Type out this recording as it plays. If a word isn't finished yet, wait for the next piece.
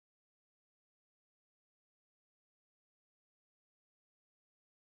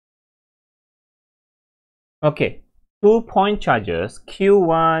Okay, 2-point charges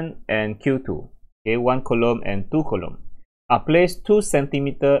Q1 and Q2, okay, 1 coulomb and 2 coulomb, are placed 2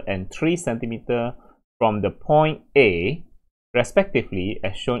 cm and 3 cm from the point A, respectively,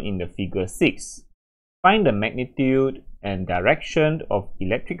 as shown in the figure 6. Find the magnitude and direction of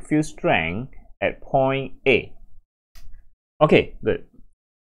electric field strength at point A. Okay, good.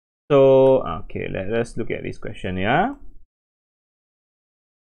 So, okay, let's look at this question, yeah.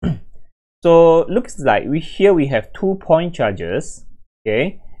 So looks like here we have 2-point charges,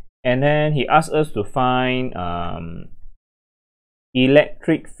 okay, and then he asks us to find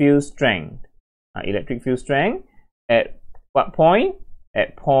electric field strength. Electric field strength at what point?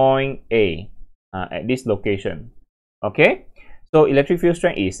 At point A, at this location. Okay, so electric field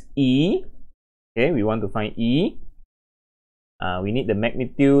strength is E. Okay, we want to find E. We need the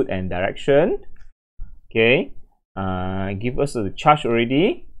magnitude and direction. Okay, give us the charge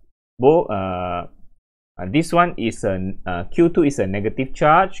already. This one is a Q2 is a negative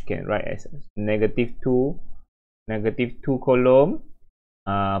charge. Can write as -2 coulomb.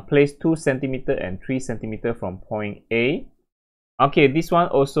 Place 2 cm and 3 cm from point A. Okay, this one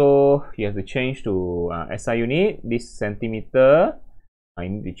also you have to change to SI unit. This centimeter, I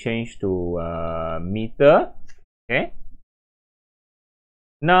need to change to meter. Okay.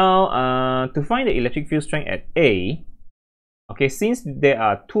 Now to find the electric field strength at A. Okay, since there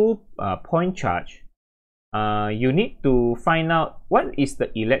are 2-point charge, you need to find out what is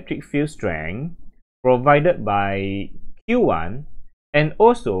the electric field strength provided by Q1 and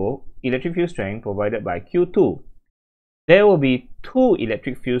also electric field strength provided by Q2. There will be 2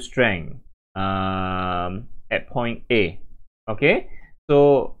 electric field strength at point A. Okay,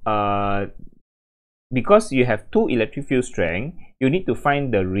 so because you have 2 electric field strength, you need to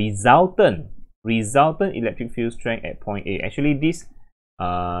find the resultant electric field strength at point A. Actually, this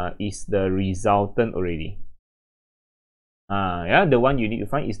is the resultant already. Yeah, the one you need to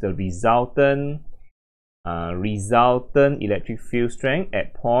find is the resultant electric field strength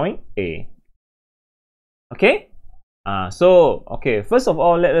at point A. Okay. So okay, first of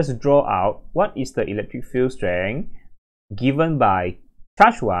all, let us draw out what is the electric field strength given by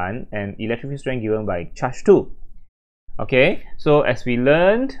charge 1 and electric field strength given by charge 2. Okay, so as we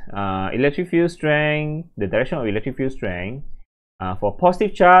learned, electric field strength, the direction of electric field strength, for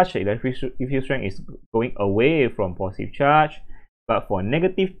positive charge, the electric field strength is going away from positive charge, but for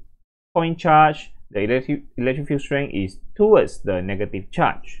negative point charge, the electric field strength is towards the negative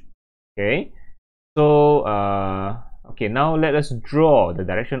charge. Okay, so okay, now let us draw the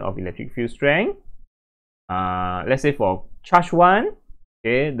direction of electric field strength. Let's say for charge 1,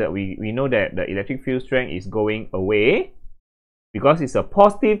 okay, that we know that the electric field strength is going away because it's a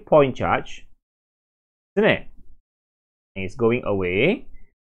positive point charge, isn't it? It's going away.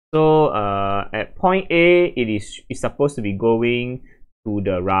 So at point A, it's supposed to be going to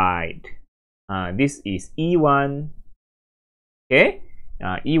the right. This is E1. Okay,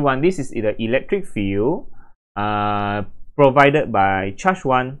 E1. This is the electric field provided by charge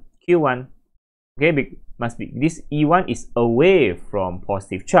 1, Q1. Okay, must be this E1 is away from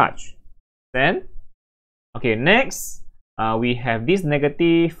positive charge. Then, okay, next we have this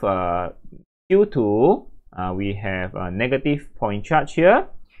negative Q2. We have a negative point charge here.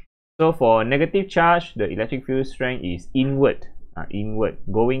 So for negative charge, the electric field strength is inward,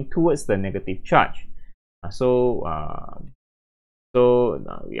 going towards the negative charge. So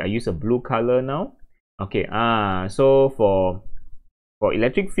I use a blue color now. Okay, so for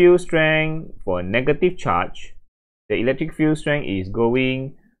electric field strength for negative charge, the electric field strength is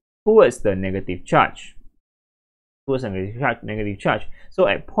going towards the negative charge. Negative charge. So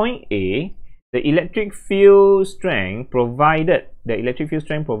at point A, the electric field strength provided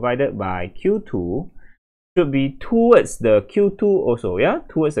by Q2 should be towards the Q2 also, yeah,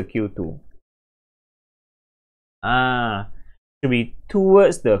 towards the Q2. Should be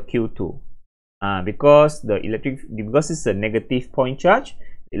towards the Q2. Because it's a negative point charge,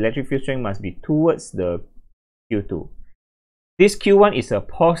 the electric field strength must be towards the Q2. This Q1 is a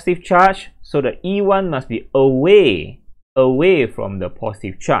positive charge, so the E1 must be away from the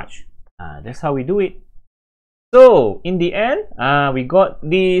positive charge. That's how we do it. So in the end, we got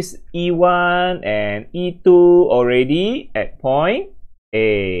this E1 and E2 already at point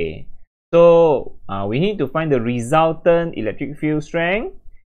A. So we need to find the resultant electric field strength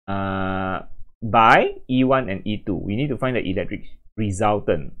by E1 and E2. We need to find the electric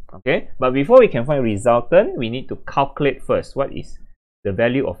resultant. Okay, but before we can find resultant, we need to calculate first what is the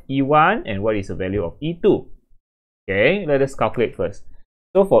value of E1 and what is the value of E2. Okay, let us calculate first.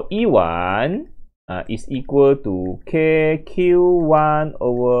 So for E1 is equal to KQ1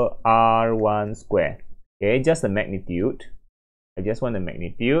 over R1 square. Okay, just the magnitude. I just want the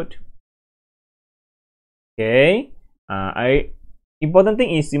magnitude. Okay, important thing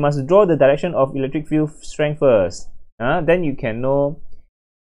is you must draw the direction of electric field strength first. Then you can know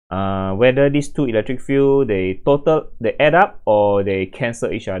whether these two electric field they add up or they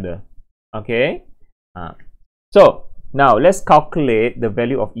cancel each other. Okay, so now let's calculate the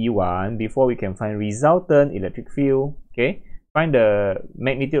value of E1 before we can find resultant electric field. Okay, find the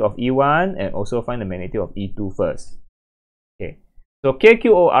magnitude of E1 and also find the magnitude of E2 first. Okay, so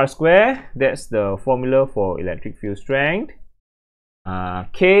KQ/R square, that's the formula for electric field strength.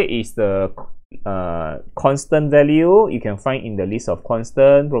 K is the constant value you can find in the list of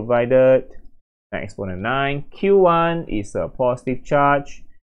constant provided, 9 exponent 9. Q1 is a positive charge,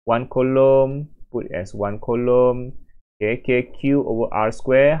 1 coulomb, put it as 1 coulomb. Okay, KQ/R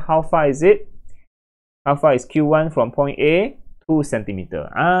square, how far is it? How far is Q1 from point A? 2 centimeter.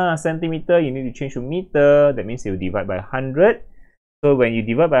 Centimeter, you need to change to meter. That means you divide by 100. So when you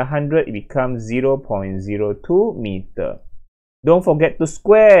divide by 100, it becomes 0.02 meter. Don't forget to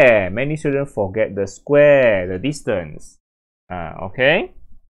square. Many students forget the square, the distance. Okay.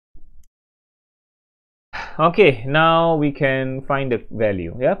 Okay, now we can find the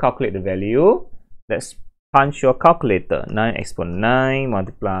value. Yeah, calculate the value. Let's punch your calculator. 9 exponent 9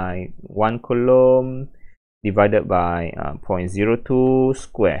 multiply 1 coulomb divided by 0.02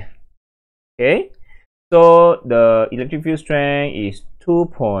 square. Okay, so the electric field strength is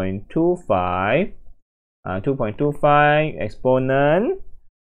 2.25. 2.25 exponent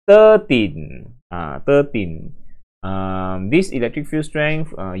 13. 13. This electric field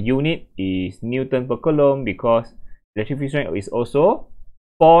strength unit is Newton per coulomb, because electric field strength is also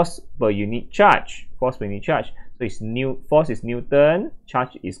force per unit charge. Force per unit charge. So it's force is Newton,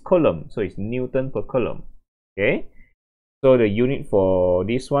 charge is coulomb. So it's Newton per coulomb. Okay. So the unit for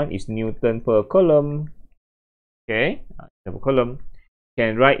this one is Newton per coulomb. Okay, per coulomb.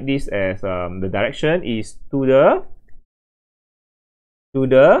 Can write this as the direction is to the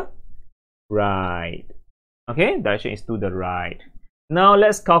right. Okay, direction is to the right. Now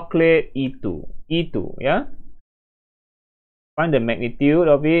let's calculate E2. E2, yeah. Find the magnitude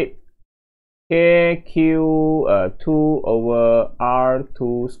of it. KQ2 over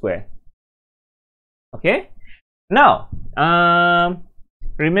R2 square. Okay. Now,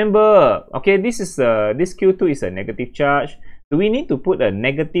 remember, okay, this this Q2 is a negative charge. Do we need to put a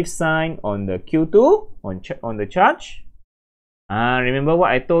negative sign on the Q2 on the charge? Remember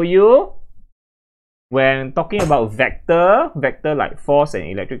what I told you? When talking about vector like force and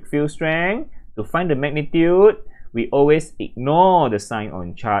electric field strength, to find the magnitude, we always ignore the sign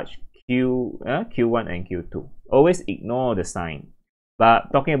on charge Q1 and Q2. Always ignore the sign. But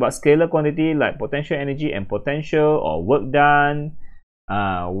talking about scalar quantity like potential energy and potential or work done,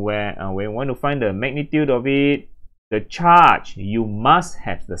 when we want to find the magnitude of it, the charge, you must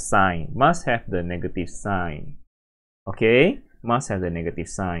have the sign, must have the negative sign. Okay, must have the negative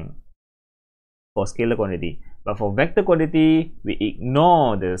sign for scalar quantity. But for vector quantity, we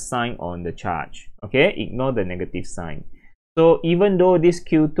ignore the sign on the charge. Okay, ignore the negative sign. So even though this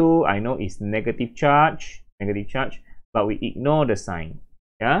Q2 I know is negative charge, but we ignore the sign.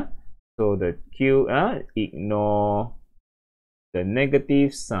 Yeah, so the ignore the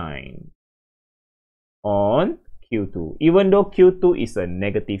negative sign on Q2, even though Q2 is a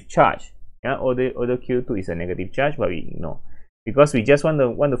negative charge. Yeah, although Q2 is a negative charge, but we ignore because we just want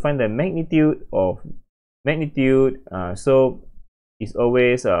to find the magnitude of so it's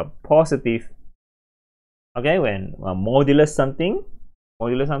always a positive. Okay, when modulus something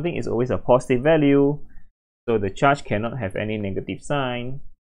is always a positive value, so the charge cannot have any negative sign.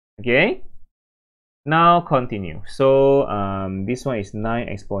 Okay, now continue. So this one is 9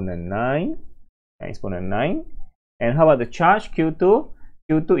 exponent 9. And how about the charge Q2?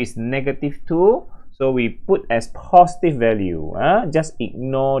 Q2 is negative 2, so we put as positive value. Just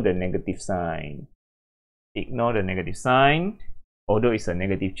ignore the negative sign. Ignore the negative sign, although it's a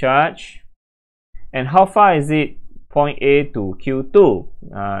negative charge. And how far is it? Point A to Q2.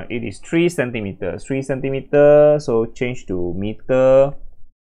 It is 3 centimeters. 3 centimeters, so change to meter.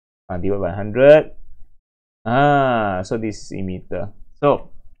 Divide by 100. So this is in meter. So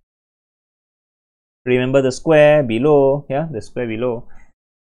remember the square below. Yeah, the square below.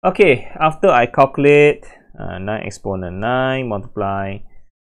 Okay, after I calculate 9 exponent 9 multiply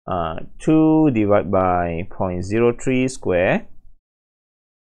 2 divided by 0.03 square.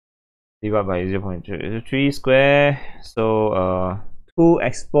 Divide by 0.03 square. So 2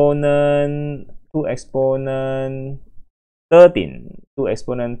 exponent 13. 2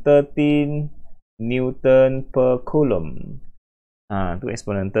 exponent 13 Newton per coulomb. 2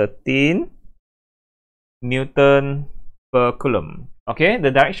 exponent 13 Newton per coulomb. Okay,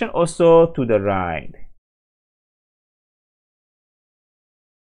 the direction also to the right.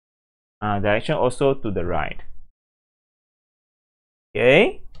 Direction also to the right.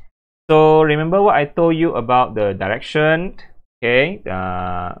 Okay, so remember what I told you about the direction. Okay,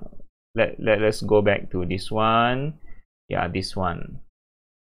 let's go back to this one. Yeah, this one.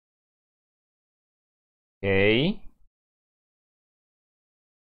 Okay.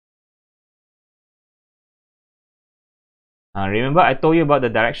 Remember I told you about the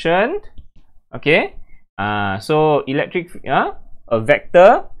direction. Okay. So electric, a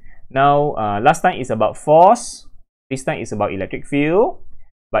vector. Now, last time is about force. This time is about electric field,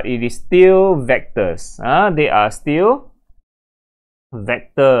 but it is still vectors. They are still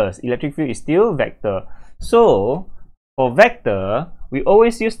vectors. Electric field is still vector. So for vector, we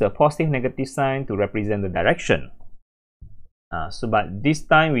always use the positive negative sign to represent the direction. But this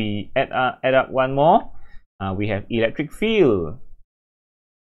time we add up one more. We have electric field.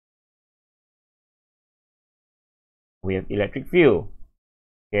 We have electric field.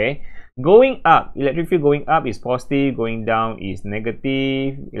 Okay, going up, electric field going up is positive, going down is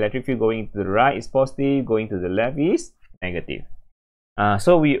negative. Electric field going to the right is positive, going to the left is negative.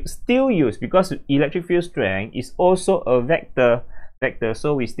 So we still use, because electric field strength is also a vector,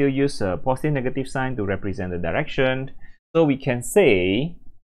 so we still use a positive negative sign to represent the direction. So we can say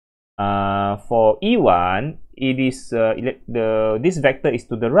for E1, it is this vector is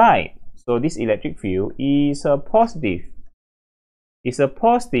to the right. So this electric field is a positive. It's a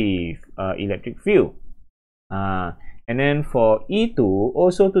positive electric field. And then for E2,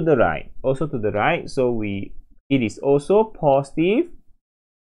 also to the right. Also to the right. So it is also positive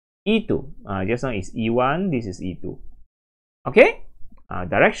E2. Just now is E1. This is E2. Okay.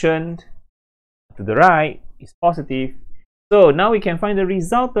 Direction to the right is positive. So now we can find the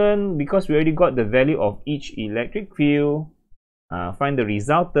resultant, because we already got the value of each electric field. Find the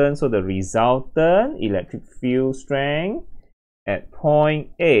resultant. So the resultant electric field strength at point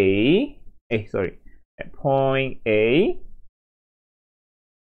A, at point A,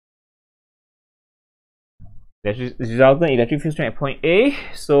 the resultant electric field strength at point A.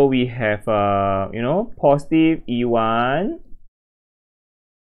 So we have positive E1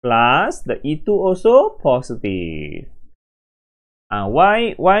 plus the E2 also positive.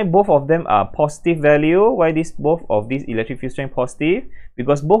 Why both of them are positive value? Why both of these electric field strength positive?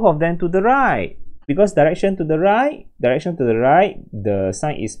 Because both of them to the right. Because direction to the right, the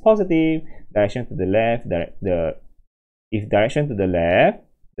sign is positive. Direction to the left, if direction to the left,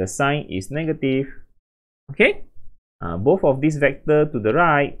 the sign is negative. Okay, both of these vector to the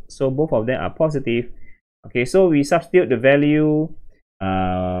right, so both of them are positive. Okay, so we substitute the value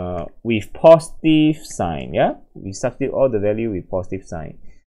with positive sign. Yeah, we substitute all the value with positive sign.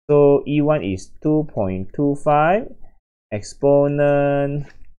 So E1 is 2.25 exponent,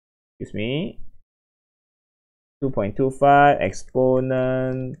 2.25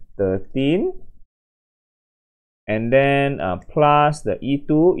 exponent 13, and then plus the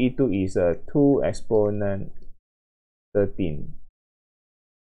E2 is 2 exponent 13.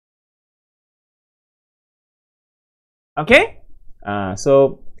 Okay,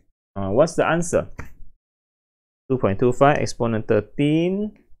 so what's the answer? 2.25 exponent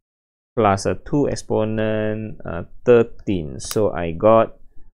 13 plus a 2 exponent 13. So I got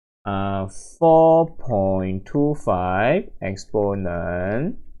 4.25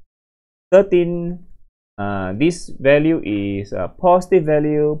 exponent 13. This value is a positive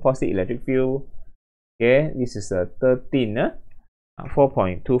value, positive electric field. Okay, this is a 13.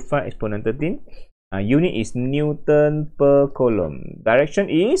 4.25 exponent 13. Unit is Newton per coulomb.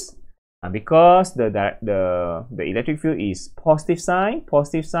 Direction is because the electric field is positive sign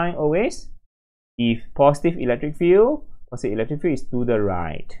always. If positive electric field is to the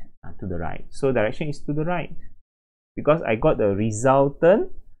right. So direction is to the right, because I got the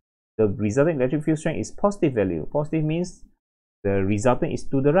resultant. The resultant electric field strength is positive value. Positive means the resultant is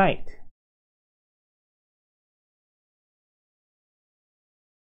to the right.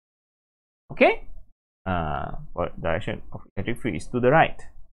 Okay, for direction of electric field is to the right.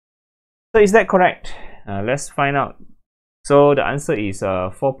 So is that correct? Let's find out. So the answer is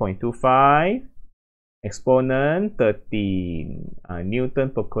 4.25 exponent 13 Newton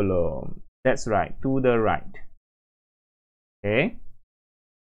per coulomb. That's right, to the right. Okay,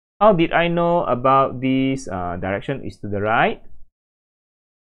 how did I know about this direction is to the right?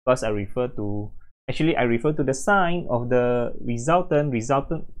 Because I refer to the sign of the resultant.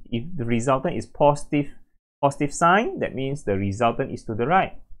 If the resultant is positive sign, that means the resultant is to the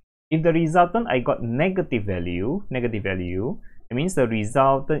right. If the resultant I got negative value, it means the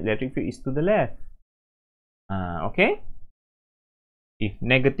resultant electric field is to the left. Okay.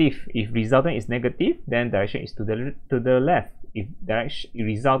 If resultant is negative, then direction is to the left. If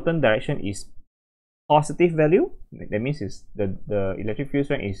resultant direction is positive value, that means is the electric field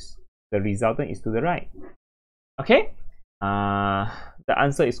strength is the resultant is to the right. Okay, the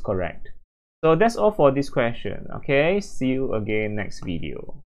answer is correct. So that's all for this question. Okay, see you again next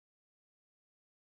video.